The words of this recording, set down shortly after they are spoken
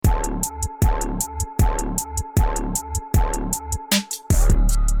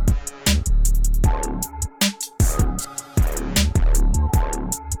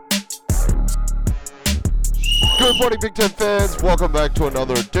morning, Big Ten fans. Welcome back to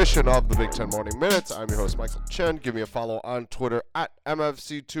another edition of the Big Ten Morning Minutes. I'm your host, Michael Chen. Give me a follow on Twitter at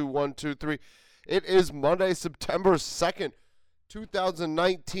MFC2123. It is Monday, September 2nd,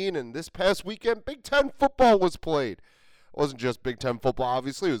 2019, and this past weekend, Big Ten football was played. It wasn't just Big Ten football,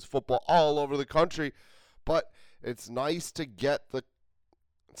 obviously. It was football all over the country, but it's nice to get the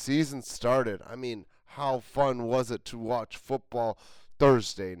season started. I mean, how fun was it to watch football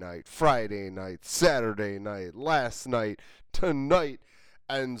Thursday night, Friday night, Saturday night, last night, tonight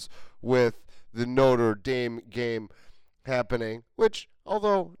ends with the Notre Dame game happening, which,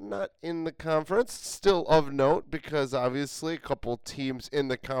 although not in the conference, still of note because obviously a couple teams in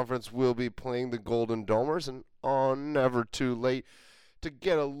the conference will be playing the Golden Domers, and never too late to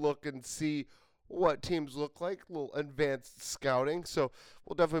get a look and see what teams look like, a little advanced scouting. So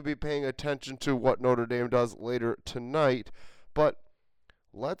we'll definitely be paying attention to what Notre Dame does later tonight, but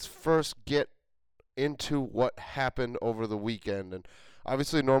let's first get into what happened over the weekend. And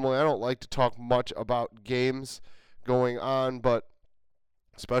obviously, normally I don't like to talk much about games going on, but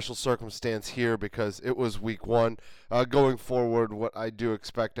special circumstance here because it was week one. Going forward, what I do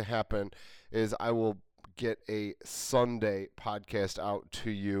expect to happen is I will get a Sunday podcast out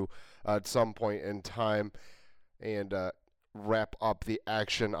to you at some point in time and wrap up the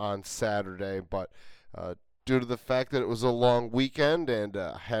action on Saturday. But due to the fact that it was a long weekend and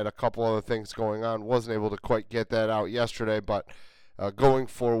had a couple other things going on, wasn't able to quite get that out yesterday. But going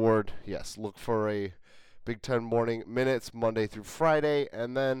forward, yes, look for a Big Ten Morning Minutes Monday through Friday,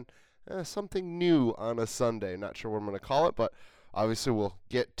 and then something new on a Sunday. Not sure what I'm going to call it, but obviously we'll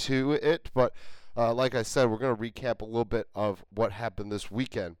get to it. But like I said, we're going to recap a little bit of what happened this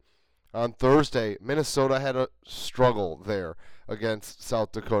weekend. On Thursday, Minnesota had a struggle there against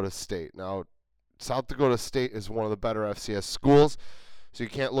South Dakota State. Now, South Dakota State is one of the better FCS schools, so you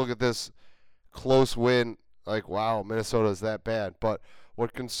can't look at this close win like, wow, Minnesota is that bad. But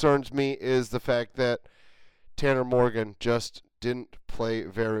what concerns me is the fact that Tanner Morgan just didn't play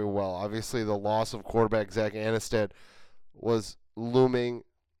very well. Obviously, the loss of quarterback Zach Annestad was looming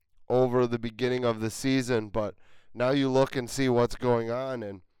over the beginning of the season, but now you look and see what's going on.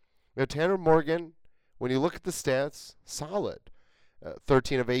 And Tanner Morgan, when you look at the stats, solid.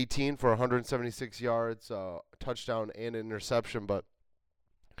 13 of 18 for 176 yards, touchdown and interception, but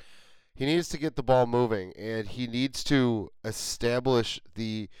he needs to get the ball moving, and he needs to establish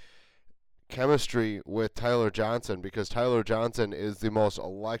the chemistry with Tyler Johnson because Tyler Johnson is the most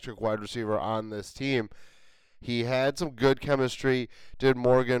electric wide receiver on this team. He had some good chemistry, did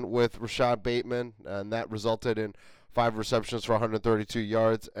Morgan with Rashad Bateman, and that resulted in 5 receptions for 132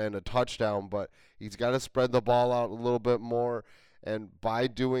 yards and a touchdown, but he's got to spread the ball out a little bit more. And by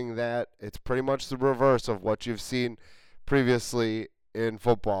doing that, it's pretty much the reverse of what you've seen previously in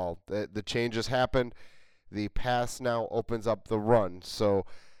football. The changes happened. The pass now opens up the run. So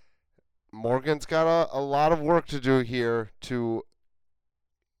Morgan's got a lot of work to do here to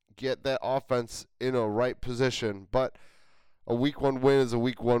get that offense in a right position. But a week one win is a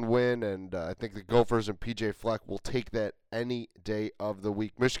week one win, and I think the Gophers and P.J. Fleck will take that any day of the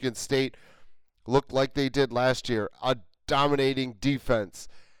week. Michigan State looked like they did last year. A dominating defense,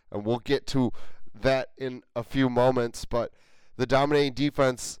 and we'll get to that in a few moments, but the dominating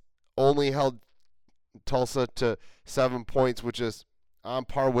defense only held Tulsa to 7 points, which is on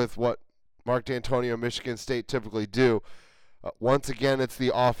par with what Mark D'Antonio and Michigan State typically do. Once again, it's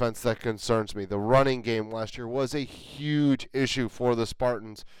the offense that concerns me. The running game last year was a huge issue for the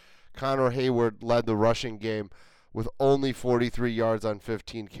Spartans. Connor Hayward led the rushing game with only 43 yards on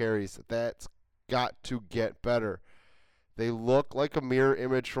 15 carries. That's got to get better. They look like a mirror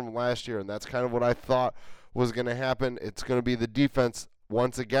image from last year, and that's kind of what I thought was going to happen. It's going to be the defense,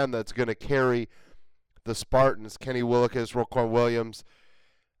 once again, that's going to carry the Spartans. Kenny Willekes, Roquan Williams,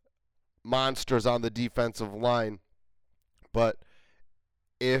 monsters on the defensive line. But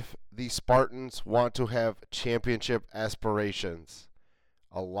if the Spartans want to have championship aspirations,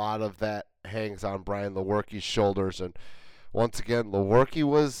 a lot of that hangs on Brian Lewerke's shoulders. And once again, Lewerke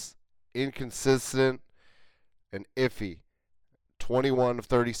was inconsistent and iffy. 21 of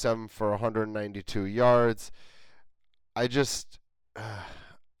 37 for 192 yards. I'm just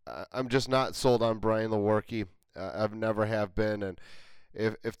not sold on Brian Lewerke. I've never have been. And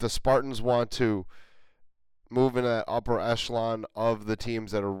if the Spartans want to move into that upper echelon of the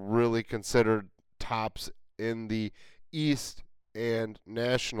teams that are really considered tops in the East and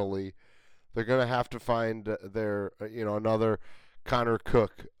nationally, they're going to have to find their, another Connor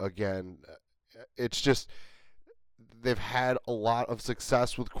Cook again. It's just they've had a lot of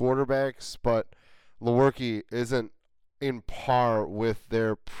success with quarterbacks, but Lewerke isn't in par with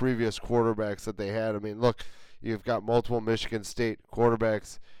their previous quarterbacks that they had. I mean, look, you've got multiple Michigan State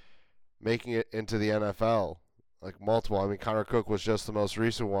quarterbacks making it into the NFL. Like multiple. I mean, Connor Cook was just the most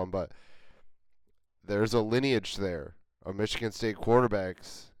recent one, but there's a lineage there of Michigan State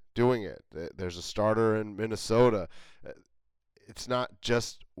quarterbacks doing it. There's a starter in Minnesota. It's not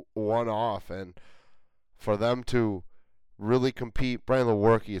just one-off, and for them to really compete, Brian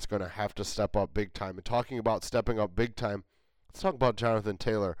Lewerke is going to have to step up big time. And talking about stepping up big time, let's talk about Jonathan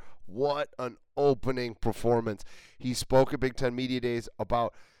Taylor. What an opening performance. He spoke at Big Ten Media Days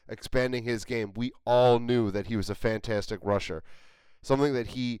about expanding his game. We all knew that he was a fantastic rusher. Something that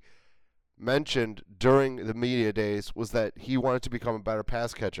he mentioned during the media days was that he wanted to become a better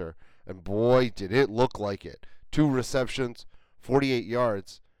pass catcher, and boy, did it look like it. 2 receptions, 48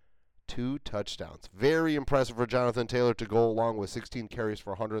 yards, 2 touchdowns. Very impressive for Jonathan Taylor to go along with 16 carries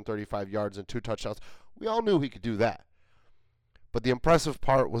for 135 yards and 2 touchdowns. We all knew he could do that. But the impressive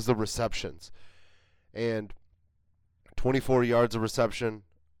part was the receptions. And 24 yards of reception,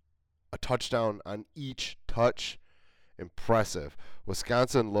 a touchdown on each touch. Impressive.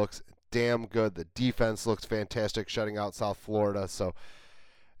 Wisconsin looks damn good. The defense looks fantastic, shutting out South Florida. So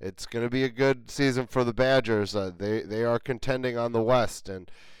it's going to be a good season for the Badgers. They are contending on the West.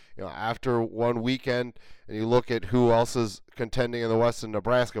 And after one weekend, and you look at who else is contending in the West in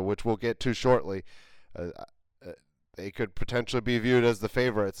Nebraska, which we'll get to shortly, they could potentially be viewed as the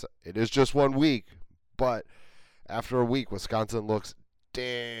favorites. It is just 1 week, but after a week, Wisconsin looks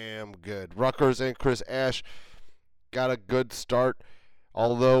damn good. Rutgers and Chris Ash got a good start,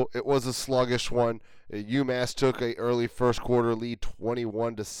 although it was a sluggish one. UMass took an early first quarter lead,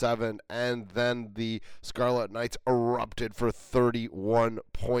 21-7, and then the Scarlet Knights erupted for 31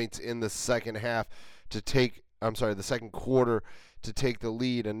 points in the second quarter to take the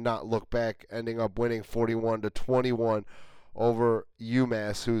lead and not look back, ending up winning 41-21 over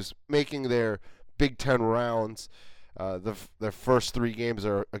UMass, who's making their Big Ten rounds. Their first 3 games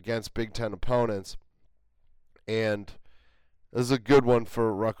are against Big Ten opponents, and this is a good one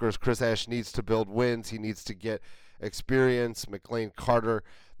for Rutgers. Chris Ash needs to build wins. He needs to get experience. McLean Carter,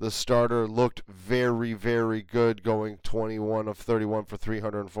 the starter, looked very, very good, going 21 of 31 for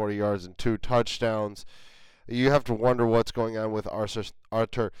 340 yards and 2 touchdowns. You have to wonder what's going on with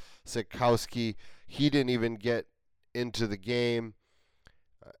Artur Sitkowski. He didn't even get into the game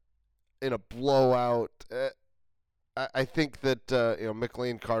in a blowout. I think that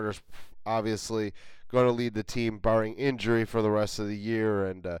McLean Carter's obviously going to lead the team barring injury for the rest of the year,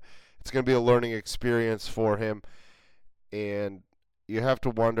 and it's going to be a learning experience for him. And you have to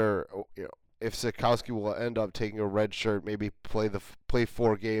wonder, if Sitkowski will end up taking a red shirt, maybe play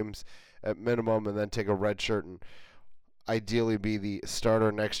 4 games at minimum, and then take a red shirt and ideally be the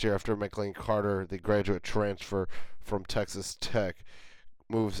starter next year after McLean Carter, the graduate transfer from Texas Tech,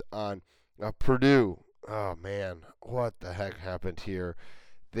 moves on. Purdue, oh man, what the heck happened here?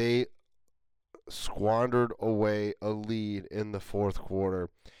 They squandered away a lead in the fourth quarter,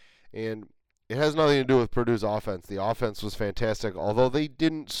 and it has nothing to do with Purdue's offense. The offense was fantastic, although they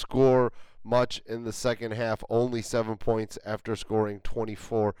didn't score much in the second half, only 7 points after scoring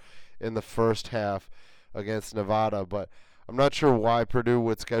 24 in the first half against Nevada. But I'm not sure why Purdue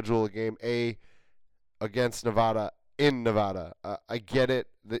would schedule a game against Nevada in Nevada. I get it.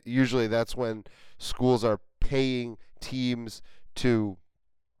 Usually that's when schools are paying teams to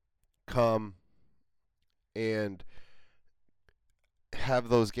come and have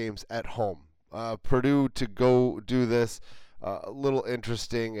those games at home. Purdue to go do this, a little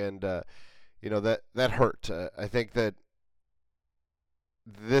interesting, and that hurt. I think that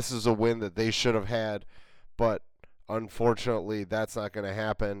this is a win that they should have had, but unfortunately that's not going to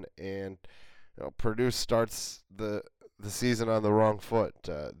happen. And Purdue starts the season on the wrong foot.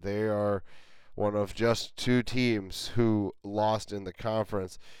 They are one of just 2 teams who lost in the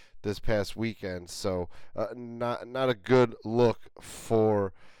conference this past weekend, so not a good look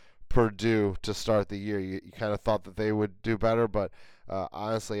for Purdue to start the year. You kind of thought that they would do better, but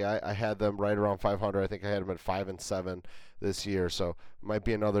honestly, I had them right around 500. I think I had them at 5-7 this year, so it might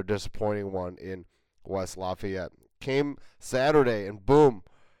be another disappointing one in West Lafayette. Came Saturday, and boom,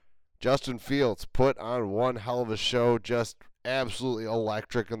 Justin Fields put on one hell of a show, just absolutely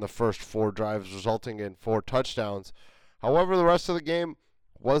electric in the first 4 drives, resulting in 4 touchdowns. However, the rest of the game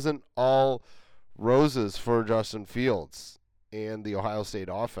wasn't all roses for Justin Fields and the Ohio State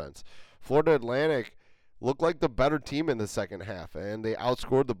offense. Florida Atlantic looked like the better team in the second half, and they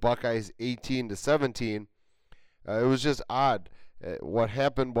outscored the Buckeyes 18-17. It was just odd. What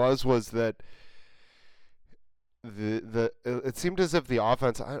happened was that it seemed as if the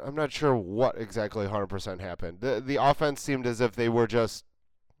offense, I'm not sure what exactly 100% happened. The offense seemed as if they were just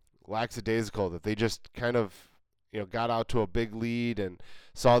lackadaisical, that they just kind of got out to a big lead and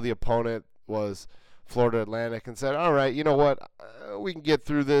saw the opponent was Florida Atlantic and said, all right, you know what, we can get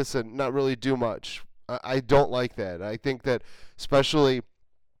through this and not really do much. I don't like that. I think that especially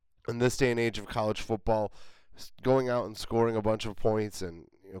in this day and age of college football, going out and scoring a bunch of points and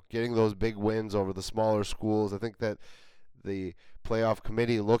getting those big wins over the smaller schools, I think that the playoff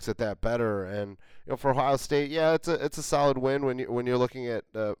committee looks at that better. And for Ohio State, yeah, it's a solid win when you're looking at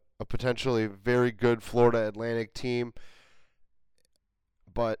a potentially very good Florida Atlantic team.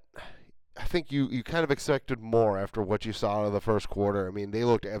 But I think you kind of expected more after what you saw in the first quarter. I mean, they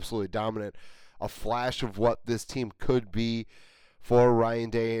looked absolutely dominant. A flash of what this team could be for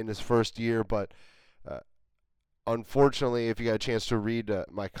Ryan Day in his first year, but unfortunately, if you got a chance to read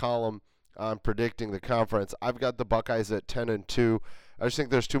my column on predicting the conference, I've got the Buckeyes at 10-2. I just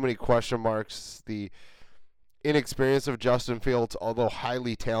think there's too many question marks. The inexperience of Justin Fields, although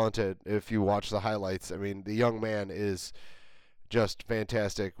highly talented, if you watch the highlights, I mean, the young man is just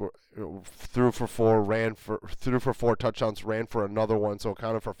fantastic. Threw for four touchdowns, ran for another one, so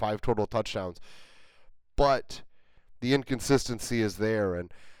accounted for 5 total touchdowns. But the inconsistency is there,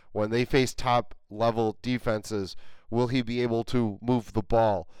 and when they face top-level defenses, will he be able to move the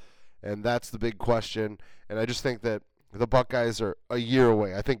ball? And that's the big question. And I just think that the Buckeyes are a year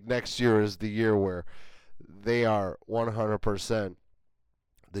away. I think next year is the year where they are 100%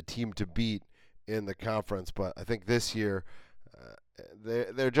 the team to beat in the conference. But I think this year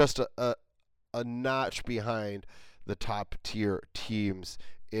they're just a notch behind the top-tier teams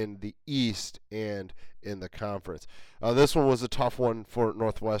in the East and in the conference. This one was a tough one for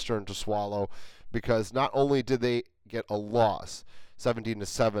Northwestern to swallow because not only did they get a loss,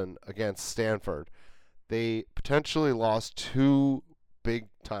 17-7 against Stanford, they potentially lost 2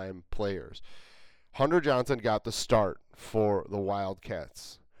 big-time players. Hunter Johnson got the start for the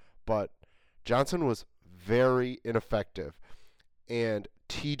Wildcats, but Johnson was very ineffective, and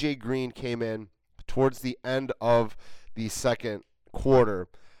TJ Green came in towards the end of the second quarter,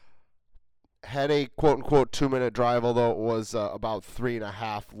 had a quote-unquote 2-minute drive, although it was about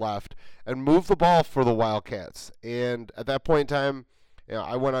 3.5 left, and moved the ball for the Wildcats. And at that point in time,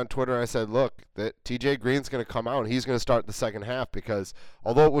 I went on Twitter and I said, look, that TJ Green's going to come out and he's going to start the second half because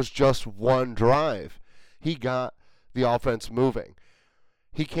although it was just one drive, he got the offense moving.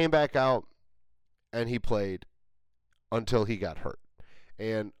 He came back out and he played until he got hurt.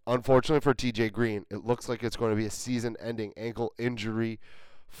 And unfortunately for TJ Green, it looks like it's going to be a season-ending ankle injury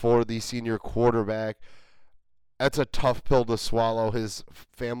for the senior quarterback. That's a tough pill to swallow. His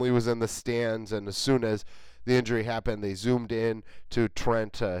family was in the stands, and as soon as the injury happened, they zoomed in to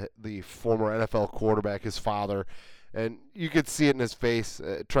Trent, the former NFL quarterback, his father, and you could see it in his face.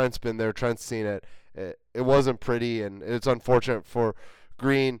 Trent's been there. Trent's seen it. It wasn't pretty, and it's unfortunate for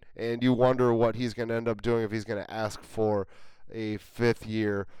Green, and you wonder what he's going to end up doing if he's going to ask for a 6th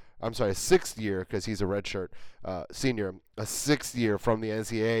year, because he's a redshirt senior, a 6th year from the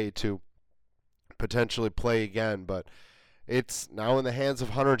NCAA to potentially play again. But it's now in the hands of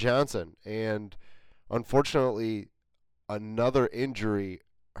Hunter Johnson, and unfortunately another injury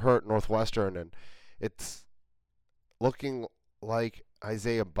hurt Northwestern, and it's looking like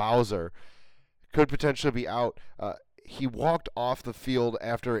Isaiah Bowser could potentially be out. He walked off the field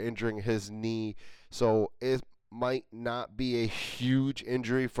after injuring his knee, so it might not be a huge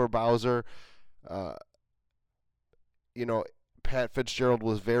injury for Bowser. Pat Fitzgerald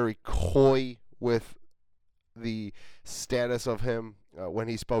was very coy with the status of him when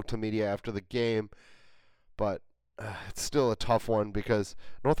he spoke to media after the game, but it's still a tough one because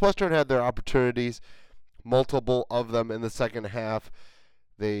Northwestern had their opportunities, multiple of them in the second half.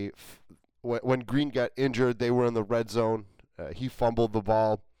 When Green got injured, they were in the red zone. He fumbled the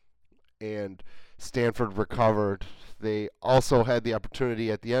ball, and Stanford recovered. They also had the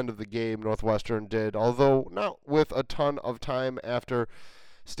opportunity at the end of the game, Northwestern did, although not with a ton of time after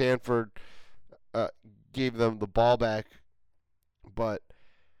Stanford gave them the ball back. But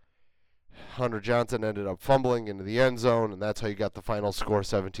Hunter Johnson ended up fumbling into the end zone, and that's how you got the final score,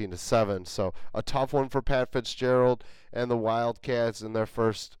 17-7. So a tough one for Pat Fitzgerald and the Wildcats in their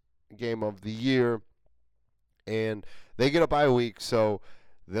first game of the year. And they get a bye week, so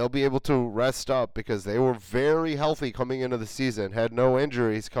they'll be able to rest up because they were very healthy coming into the season, had no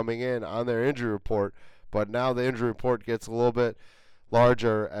injuries coming in on their injury report, but now the injury report gets a little bit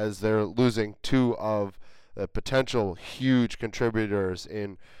larger as they're losing 2 of the potential huge contributors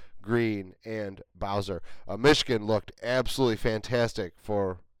in Green and Bowser. Michigan looked absolutely fantastic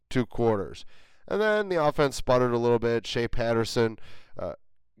for 2 quarters. And then the offense sputtered a little bit. Shea Patterson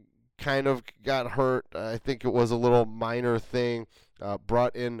kind of got hurt. I think it was a little minor thing.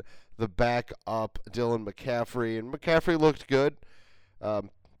 Brought in the backup, Dylan McCaffrey, and McCaffrey looked good.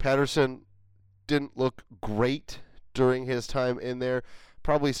 Patterson didn't look great during his time in there.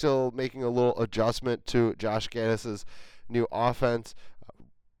 Probably still making a little adjustment to Josh Gaddis's new offense.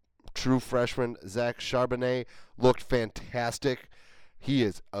 True freshman Zach Charbonnet looked fantastic. He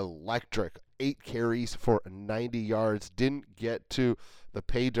is electric. 8 carries for 90 yards. Didn't get to the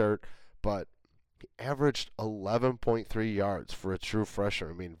pay dirt, but he averaged 11.3 yards for a true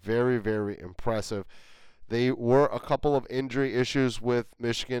freshman. I mean, very, very impressive. They were a couple of injury issues with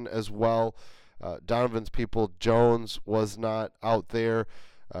Michigan as well. Donovan's Peoples-Jones was not out there.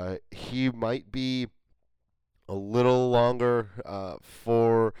 He might be a little longer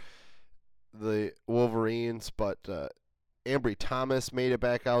for the Wolverines, but Ambry Thomas made it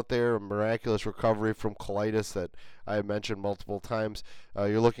back out there, a miraculous recovery from colitis that I have mentioned multiple times.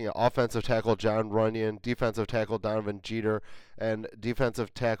 You're looking at offensive tackle John Runyon, defensive tackle Donovan Jeter, and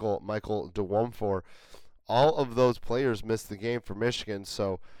defensive tackle Michael DeWomfor. All of those players missed the game for Michigan,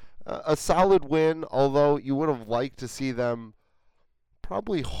 so a solid win, although you would have liked to see them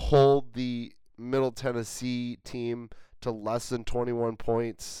probably hold the Middle Tennessee team to less than 21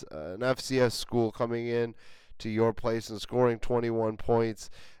 points. An FCS school coming in to your place and scoring 21 points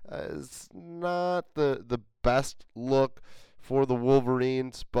is not the best look for the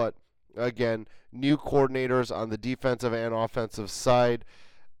Wolverines, but again, new coordinators on the defensive and offensive side.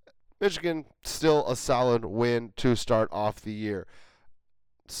 Michigan still a solid win to start off the year.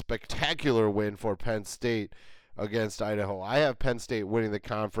 Spectacular win for Penn State against Idaho. I have Penn State winning the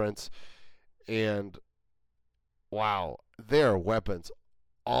conference, and wow, there are weapons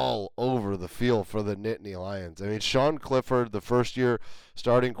all over the field for the Nittany Lions. I mean, Sean Clifford, the first-year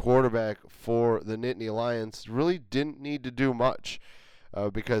starting quarterback for the Nittany Lions, really didn't need to do much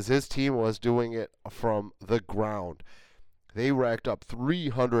because his team was doing it from the ground. They racked up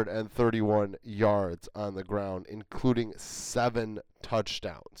 331 yards on the ground, including 7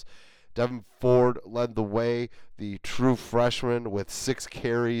 touchdowns. Devin Ford led the way, the true freshman, with 6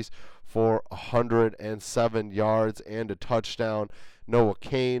 carries for 107 yards and a touchdown. Noah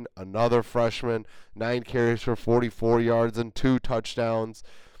Cain, another freshman, 9 carries for 44 yards and 2 touchdowns.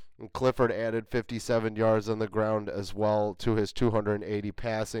 And Clifford added 57 yards on the ground as well to his 280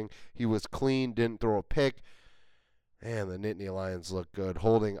 passing. He was clean, didn't throw a pick. And the Nittany Lions look good,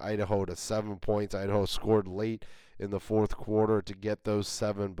 holding Idaho to 7 points. Idaho scored late in the fourth quarter to get those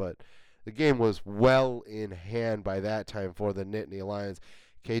 7, but the game was well in hand by that time for the Nittany Lions.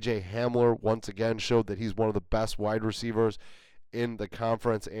 KJ Hamler once again showed that he's one of the best wide receivers in the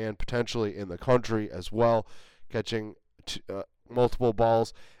conference and potentially in the country as well, catching multiple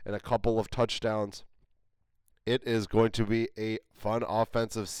balls and a couple of touchdowns. It is going to be a fun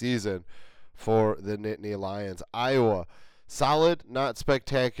offensive season for the Nittany Lions. Iowa, solid, not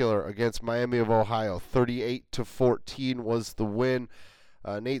spectacular against Miami of Ohio. 38-14 was the win.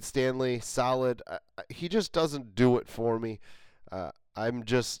 Nate Stanley, solid. He just doesn't do it for me.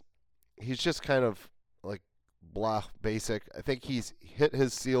 He's just kind of like blah, basic. I think he's hit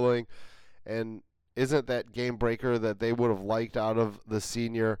his ceiling and isn't that game breaker that they would have liked out of the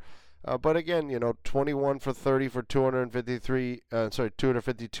senior. But again, 21 for 30 for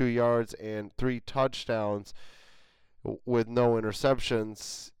 252 yards and 3 touchdowns with no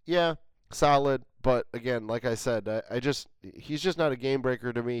interceptions. Yeah, solid. But again, like I said, he's just not a game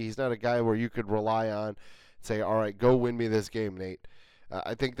breaker to me. He's not a guy where you could rely on and say, all right, go win me this game, Nate.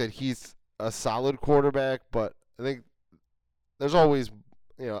 I think that he's a solid quarterback, but I think there's always,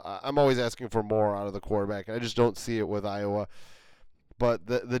 I'm always asking for more out of the quarterback, and I just don't see it with Iowa. But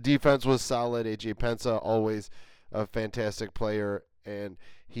the defense was solid. A.J. Pensa, always a fantastic player, and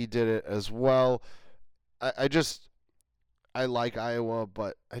he did it as well. I like Iowa,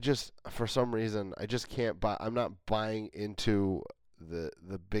 but for some reason, I just can't buy. I'm not buying into the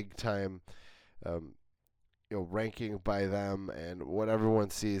big time, ranking by them and what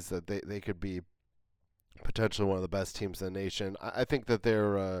everyone sees that they could be potentially one of the best teams in the nation. I think that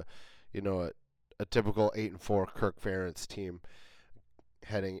they're, a typical 8-4 Kirk Ferentz team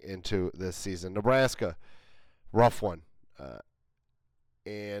heading into this season. Nebraska, rough one.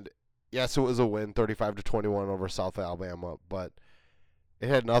 And yes, it was a win, 35-21 over South Alabama, but it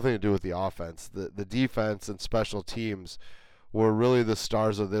had nothing to do with the offense. The defense and special teams were really the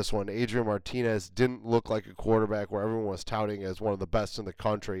stars of this one. Adrian Martinez didn't look like a quarterback where everyone was touting as one of the best in the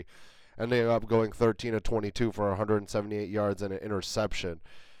country, ending up going 13-22 for 178 yards and an interception.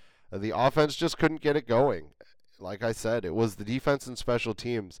 The offense just couldn't get it going. Like I said, it was the defense and special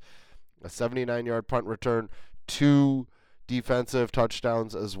teams. A 79-yard punt return, 2 defensive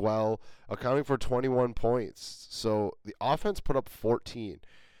touchdowns as well, accounting for 21 points. So the offense put up 14.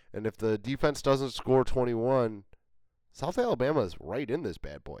 And if the defense doesn't score 21, South Alabama is right in this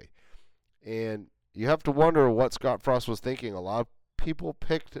bad boy. And you have to wonder what Scott Frost was thinking. A lot of people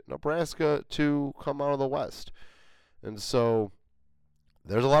picked Nebraska to come out of the West. And so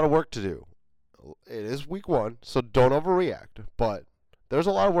there's a lot of work to do. It is week 1, so don't overreact. But there's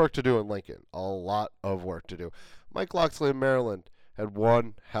a lot of work to do in Lincoln. A lot of work to do. Mike Locksley in Maryland had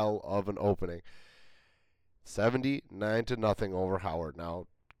one hell of an opening. 79-0 over Howard. Now,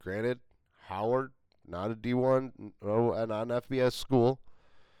 granted, Howard, not a D1, not an FBS school,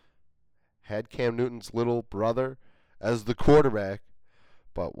 had Cam Newton's little brother as the quarterback.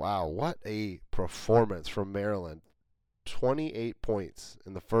 But wow, what a performance from Maryland. 28 points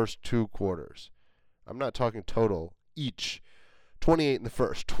in the first 2 quarters. I'm not talking total, each. 28 in the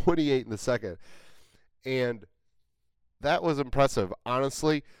first, 28 in the second. And that was impressive.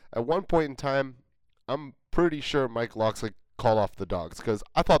 Honestly, at one point in time, I'm pretty sure Mike Locksley called off the Dogs because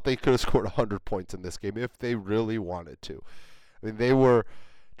I thought they could have scored 100 points in this game if they really wanted to. I mean, they were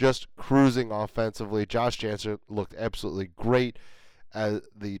just cruising offensively. Josh Jansen looked absolutely great as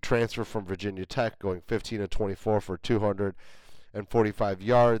the transfer from Virginia Tech, going 15 of 24 for 245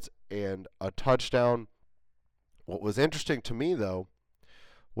 yards and a touchdown. What was interesting to me, though,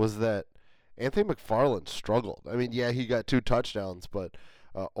 was that Anthony McFarland struggled. I mean, yeah, he got 2 touchdowns, but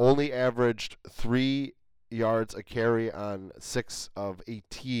only averaged 3 yards a carry on 6 of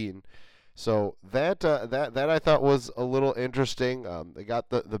 18. So that I thought was a little interesting. They got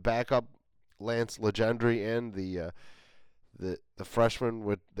the backup Lance Legendry in, the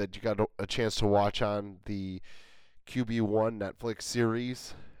freshman that you got a chance to watch on the QB1 Netflix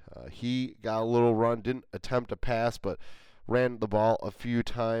series. He got a little run, didn't attempt a pass, but ran the ball a few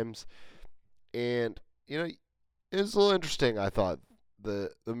times. And, it was a little interesting, I thought,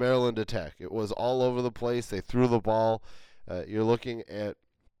 the Maryland attack. It was all over the place. They threw the ball. You're looking at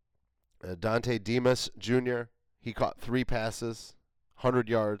Dante Demas Jr. He caught 3 passes, 100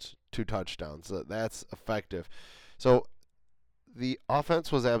 yards, 2 touchdowns. That's effective. So the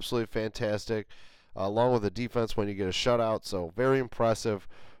offense was absolutely fantastic, along with the defense when you get a shutout. So very impressive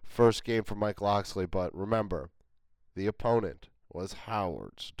first game for Mike Locksley. But remember, the opponent was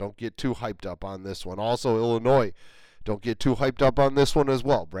Howard's. Don't get too hyped up on this one. Also, Illinois, don't get too hyped up on this one as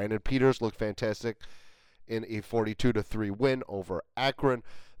well. Brandon Peters looked fantastic in a 42-3 win over Akron.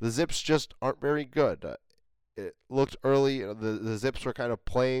 The Zips just aren't very good. It looked early, the Zips were kind of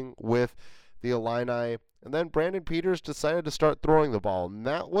playing with the Illini, and then Brandon Peters decided to start throwing the ball, and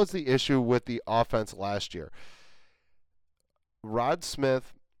that was the issue with the offense last year. Rod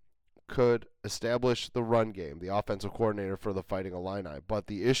Smith could establish the run game, the offensive coordinator for the Fighting Illini, but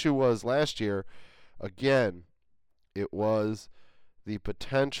the issue was last year, again, it was the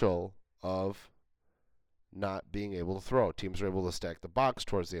potential of not being able to throw. Teams were able to stack the box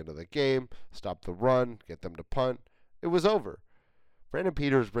towards the end of the game, stop the run, get them to punt. It was over. Brandon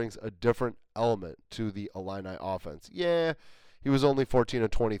Peters brings a different element to the Illini offense. Yeah, he was only 14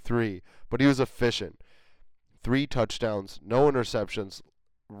 of 23, but he was efficient. 3 touchdowns, no interceptions,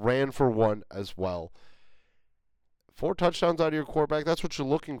 ran for 1 as well. 4 touchdowns out of your quarterback, that's what you're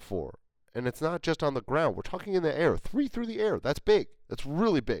looking for. And it's not just on the ground. We're talking in the air. 3 through the air. That's big. That's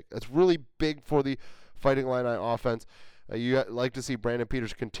really big. That's really big for the Fighting Illini offense. You like to see Brandon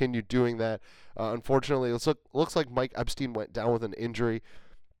Peters continue doing that. Unfortunately, it looks like Mike Epstein went down with an injury.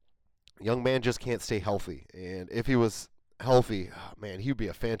 Young man just can't stay healthy. And if he was healthy, man, he would be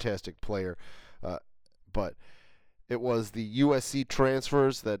a fantastic player. But it was the USC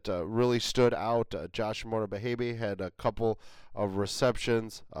transfers that really stood out. Josh Motorbahebe had a couple of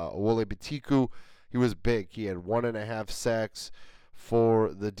receptions. Wole Betiku, he was big. He had 1.5 sacks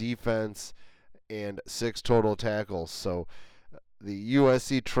for the defense and 6 total tackles. So the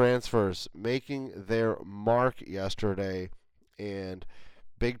USC transfers making their mark yesterday, and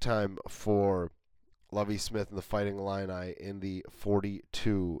big time for Lovie Smith and the Fighting Illini in the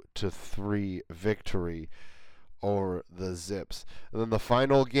 42-3 victory over the Zips. And then the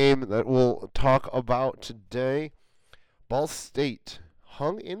final game that we'll talk about today, Ball State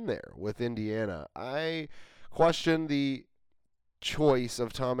hung in there with Indiana. I question the choice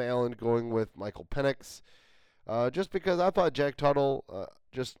of Tom Allen going with Michael Penix, just because I thought Jack Tuttle,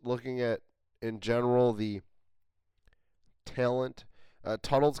 just looking at in general the talent,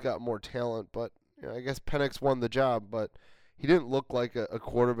 Tuttle's got more talent, but I guess Penix won the job, but he didn't look like a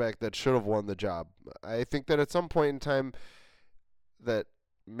quarterback that should have won the job. I think that at some point in time that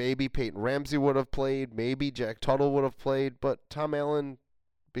maybe Peyton Ramsey would have played, maybe Jack Tuttle would have played, but Tom Allen,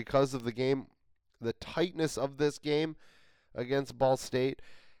 because of the game, the tightness of this game against Ball State,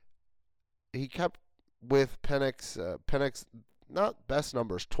 he kept with Penix. Penix, not best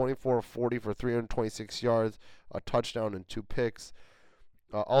numbers, 24-40 for 326 yards, a touchdown and 2 picks.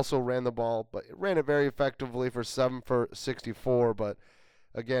 Also ran the ball, but ran it very effectively for 7 for 64. But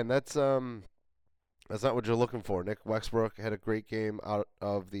again, that's not what you're looking for. Nick Westbrook had a great game out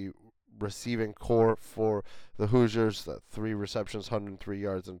of the receiving core for the Hoosiers. 3 receptions, 103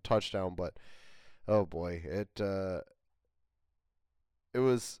 yards, and a touchdown. But oh boy, it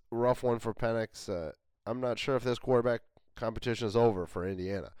was a rough one for Penix. I'm not sure if this quarterback competition is over for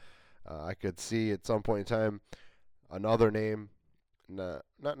Indiana. I could see at some point in time another name, not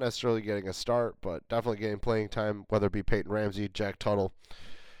necessarily getting a start, but definitely getting playing time, whether it be Peyton Ramsey, Jack Tuttle,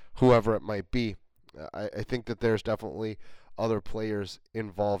 whoever it might be. I think that there's definitely other players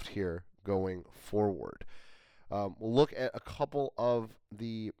involved here going forward. We'll look at a couple of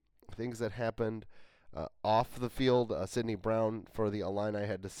the things that happened off the field. Sidney Brown for the Illini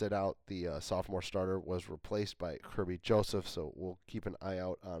had to sit out. The sophomore starter was replaced by Kirby Joseph, so we'll keep an eye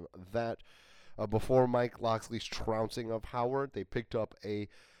out on that. Before Mike Locksley's trouncing of Howard, they picked up a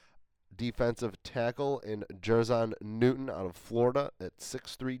defensive tackle in Jerzon Newton out of Florida at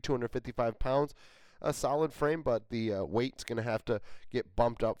 6'3", 255 pounds. A solid frame, but the weight's going to have to get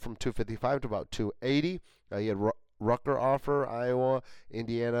bumped up from 255 to about 280. He had Rutger offer, Iowa,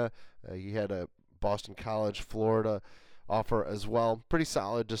 Indiana. He had a Boston College, Florida offer as well. Pretty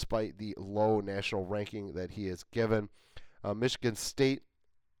solid despite the low national ranking that he is given. Michigan State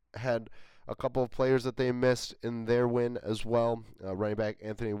had a couple of players that they missed in their win as well. Running back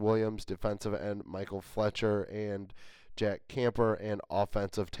Anthony Williams, defensive end Michael Fletcher, and Jack Camper, and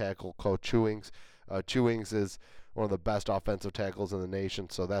offensive tackle Coach Chewings. Chewings is one of the best offensive tackles in the nation,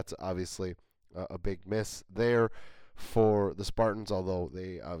 so that's obviously a big miss there for the Spartans, although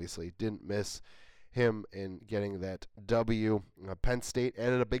they obviously didn't miss him in getting that W. Penn State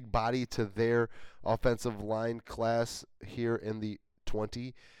added a big body to their offensive line class here in the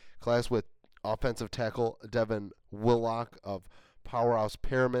 20 class with offensive tackle Devin Whitlock of Powerhouse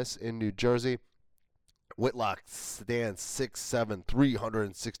Paramus in New Jersey. Whitlock stands 6'7",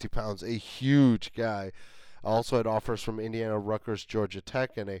 360 pounds, a huge guy. Also had offers from Indiana, Rutgers, Georgia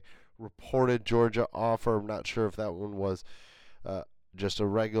Tech, and a reported Georgia offer. I'm not sure if that one was just a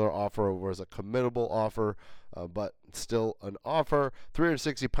regular offer or was a committable offer, but still an offer.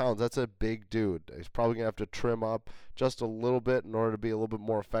 360 pounds, that's a big dude. He's probably going to have to trim up just a little bit in order to be a little bit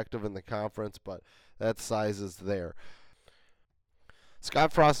more effective in the conference, but that size is there.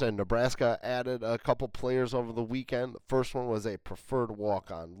 Scott Frost and Nebraska added a couple players over the weekend. The first one was a preferred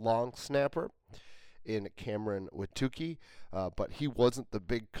walk-on long snapper in Cameron Wituki, but he wasn't the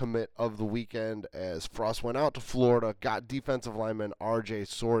big commit of the weekend as Frost went out to Florida, got defensive lineman R.J.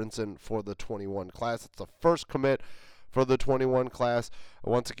 Sorensen for the 21 class. It's the first commit for the 21 class.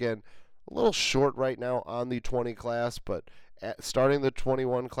 Once again, a little short right now on the 20 class, but starting the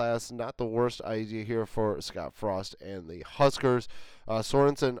 21 class, not the worst idea here for Scott Frost and the Huskers.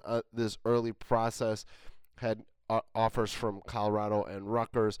 Sorensen, this early process, had offers from Colorado and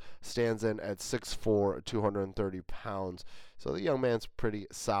Rutgers, stands in at 6'4", 230 pounds. So the young man's pretty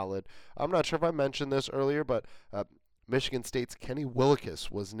solid. I'm not sure if I mentioned this earlier, but Michigan State's Kenny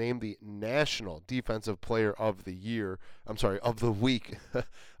Willekes was named the National Defensive Player of the Year. I'm sorry, of the week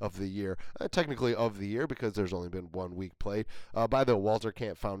of the year. Technically of the year because there's only been 1 week played. By the Walter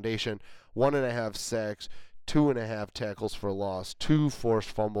Camp Foundation. 1.5 sacks, 2.5 tackles for loss, 2 forced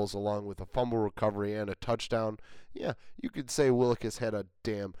fumbles along with a fumble recovery and a touchdown. Yeah, you could say Willekes had a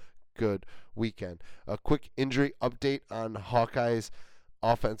damn good weekend. A quick injury update on Hawkeyes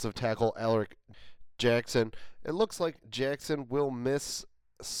offensive tackle Alaric Jackson. It looks like Jackson will miss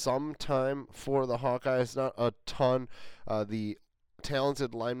some time for the Hawkeyes, not a ton. The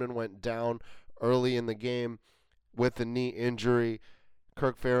talented lineman went down early in the game with a knee injury.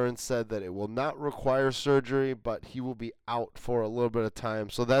 Kirk Ferentz said that it will not require surgery, but he will be out for a little bit of time.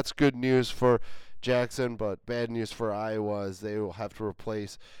 So that's good news for Jackson, but bad news for Iowa as they will have to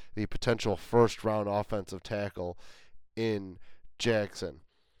replace the potential first-round offensive tackle in Jackson.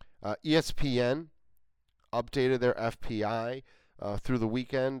 ESPN updated their FPI through the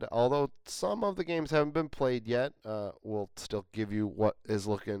weekend. Although some of the games haven't been played yet, we'll still give you what is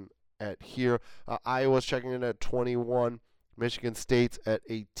looking at here. Iowa's checking in at 21. Michigan State's at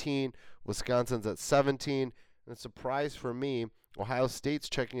 18. Wisconsin's at 17. And a surprise for me, Ohio State's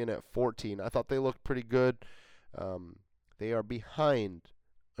checking in at 14. I thought they looked pretty good. They are behind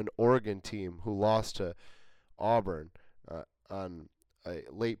an Oregon team who lost to Auburn on a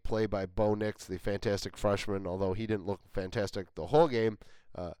late play by Bo Nix, the fantastic freshman. Although he didn't look fantastic the whole game,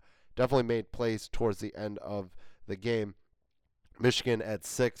 definitely made plays towards the end of the game. Michigan at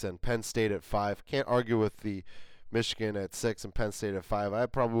 6 and Penn State at 5. Can't argue with the Michigan at 6 and Penn State at 5. I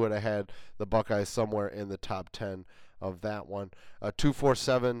probably would have had the Buckeyes somewhere in the top 10 of that one.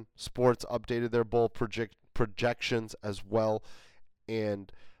 247 Sports updated their bowl projections as well.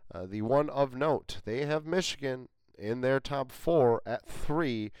 And the one of note, they have Michigan in their top 4 at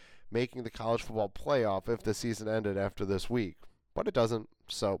 3, making the college football playoff if the season ended after this week. But it doesn't,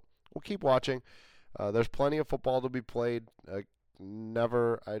 so we'll keep watching. There's plenty of football to be played. I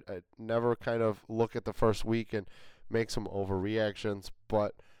never kind of look at the first week and make some overreactions,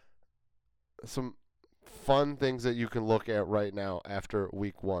 but some fun things that you can look at right now after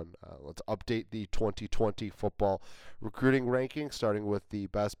week 1. Let's update the 2020 football recruiting rankings, starting with the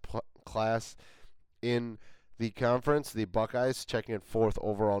best class in the conference. The Buckeyes checking in 4th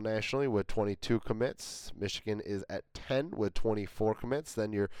overall nationally with 22 commits. Michigan is at 10 with 24 commits.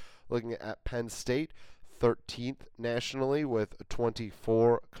 Then you're looking at Penn State, 13th nationally with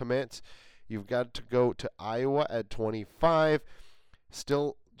 24 commits. You've got to go to Iowa at 25,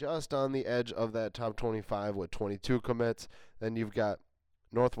 still just on the edge of that top 25 with 22 commits. Then you've got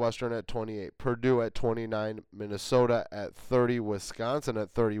Northwestern at 28, Purdue at 29, Minnesota at 30, Wisconsin at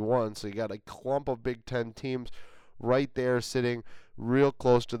 31. So you got a clump of Big Ten teams right there sitting real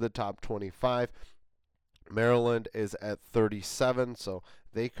close to the top 25. Maryland is at 37, so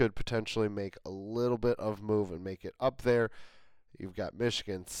they could potentially make a little bit of move and make it up there. You've got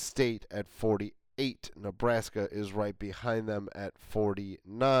Michigan State at 48. Nebraska is right behind them at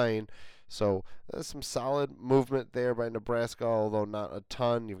 49. So there's some solid movement there by Nebraska, although not a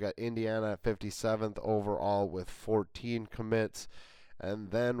ton. You've got Indiana at 57th overall with 14 commits.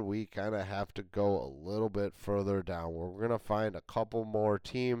 And then we kind of have to go a little bit further down. We're going to find a couple more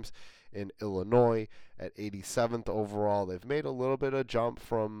teams in Illinois at 87th overall. They've made a little bit of jump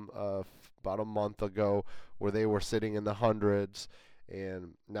from about a month ago where they were sitting in the hundreds.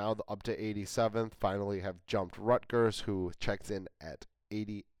 And now up to 87th, finally have jumped Rutgers, who checks in at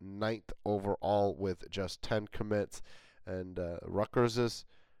 89th overall with just 10 commits. And Rutgers is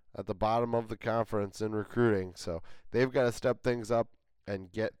at the bottom of the conference in recruiting. So they've got to step things up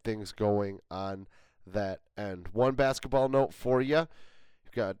and get things going on that end. One basketball note for you.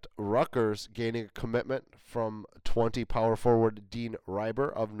 You've got Rutgers gaining a commitment from 20 power forward Dean Reiber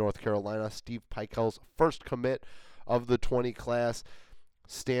of North Carolina. Steve Pikiell's first commit of the 20 class.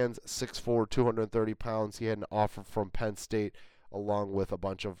 Stands 6'4", 230 pounds. He had an offer from Penn State along with a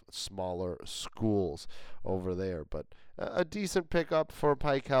bunch of smaller schools over there. But a decent pickup for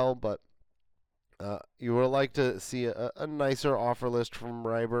Pikiell, but you would like to see a nicer offer list from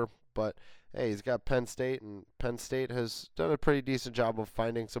Reiber. But hey, he's got Penn State, and Penn State has done a pretty decent job of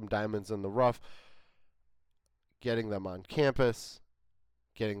finding some diamonds in the rough, getting them on campus,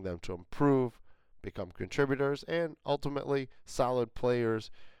 getting them to improve, become contributors, and ultimately solid players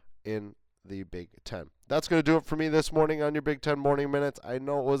in the Big Ten. That's going to do it for me this morning on your Big Ten Morning Minutes. I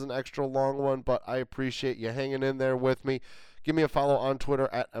know it was an extra long one, but I appreciate you hanging in there with me. Give me a follow on Twitter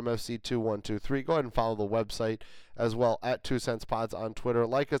at MFC2123. Go ahead and follow the website as well at 2 Cents Pods on Twitter.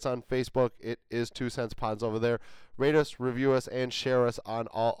 Like us on Facebook. It is 2 Cents Pods over there. Rate us, review us, and share us on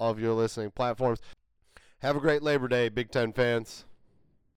all of your listening platforms. Have a great Labor Day, Big Ten fans.